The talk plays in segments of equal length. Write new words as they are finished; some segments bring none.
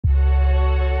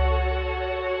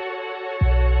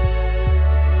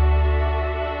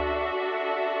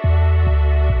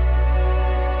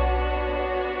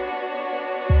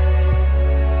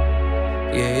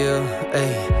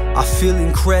feel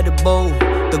incredible.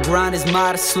 The grind is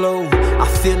mighty slow. I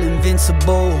feel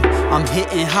invincible. I'm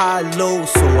hitting high low,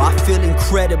 so I feel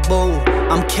incredible.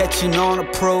 I'm catching on the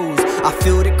pros. I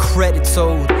feel the credits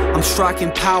owed. I'm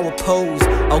striking power pose.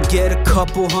 I'll get a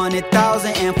couple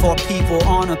 100,000 and 4 people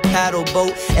on a paddle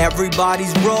boat.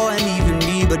 Everybody's raw and even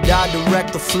me, but I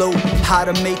direct the flow. How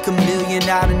to make $1 million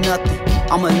out of nothing,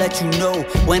 I'ma let you know.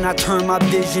 When I turn my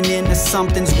vision into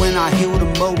something's when I heal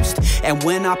the most. And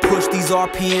when I push these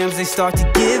RPMs, they start to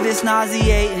give, it's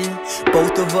nauseating.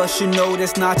 Both of us should know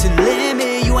that's not your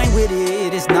limit. You ain't with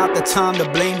it, it's not the time to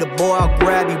blame the boy. I'll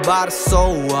grab you by the soul.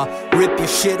 Rip your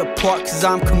shit apart cause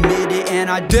I'm committed. And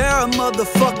I dare a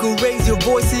motherfucker raise your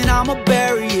voice and I'ma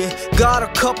bury it. Got a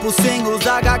couple singles,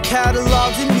 I got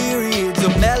catalogs and myriads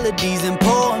of melodies and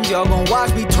poems. Y'all gon'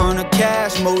 watch me turn to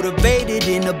cash. Motivated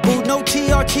in the booth, no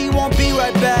TRT, won't be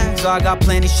right back. So I got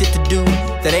plenty shit to do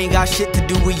that ain't got shit to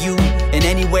do with you. And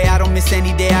anyway, I don't miss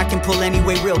any day, I can pull any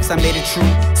way real cause I made it true.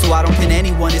 So I don't pin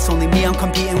anyone, it's only me I'm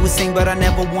competing with. Sing, but I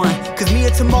never won, cause me or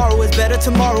tomorrow is better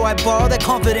tomorrow. I borrow that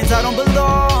confidence, I don't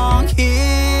belong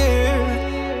here.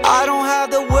 I don't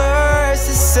have the words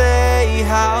to say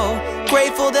how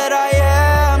grateful that I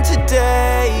am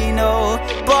today.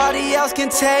 Nobody else can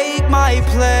take my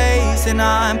place, and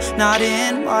I'm not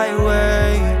in my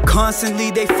way.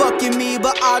 Constantly they fucking me,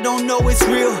 but I don't know it's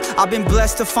real. I've been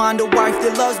blessed to find a wife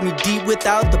that loves me deep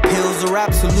without the pills. Or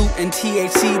absolute and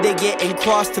THC, they getting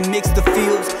crossed to mix the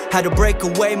fields. Had to break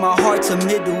away, my heart's a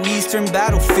Middle Eastern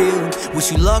battlefield.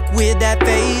 Wish you luck with that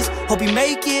phase, hope you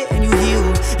make it and you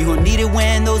heal. You gon' need it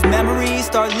when those memories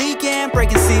start leaking,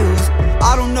 breaking seals.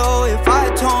 I don't know if I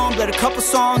atoned, but a couple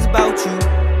songs about you.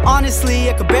 Honestly,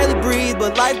 I could barely breathe,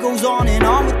 but life goes on and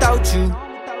on without you.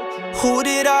 Who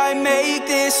did I make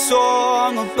this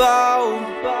song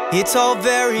about? It's all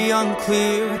very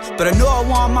unclear, but I know I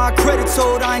want my credit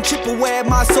sold. I ain't chip away at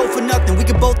my soul for nothing. We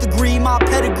can both agree, my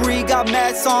pedigree got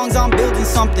mad songs, I'm building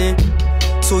something.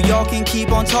 So y'all can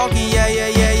keep on talking, yeah, yeah,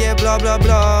 yeah, yeah, blah, blah,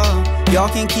 blah. Y'all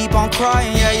can keep on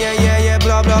crying, yeah, yeah, yeah, yeah,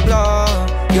 blah, blah, blah.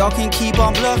 Y'all can keep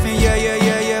on bluffing, yeah, yeah,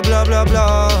 yeah, yeah, blah, blah,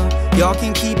 blah. Y'all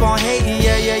can keep on hating,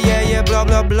 yeah, yeah, yeah, yeah, blah,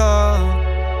 blah, blah.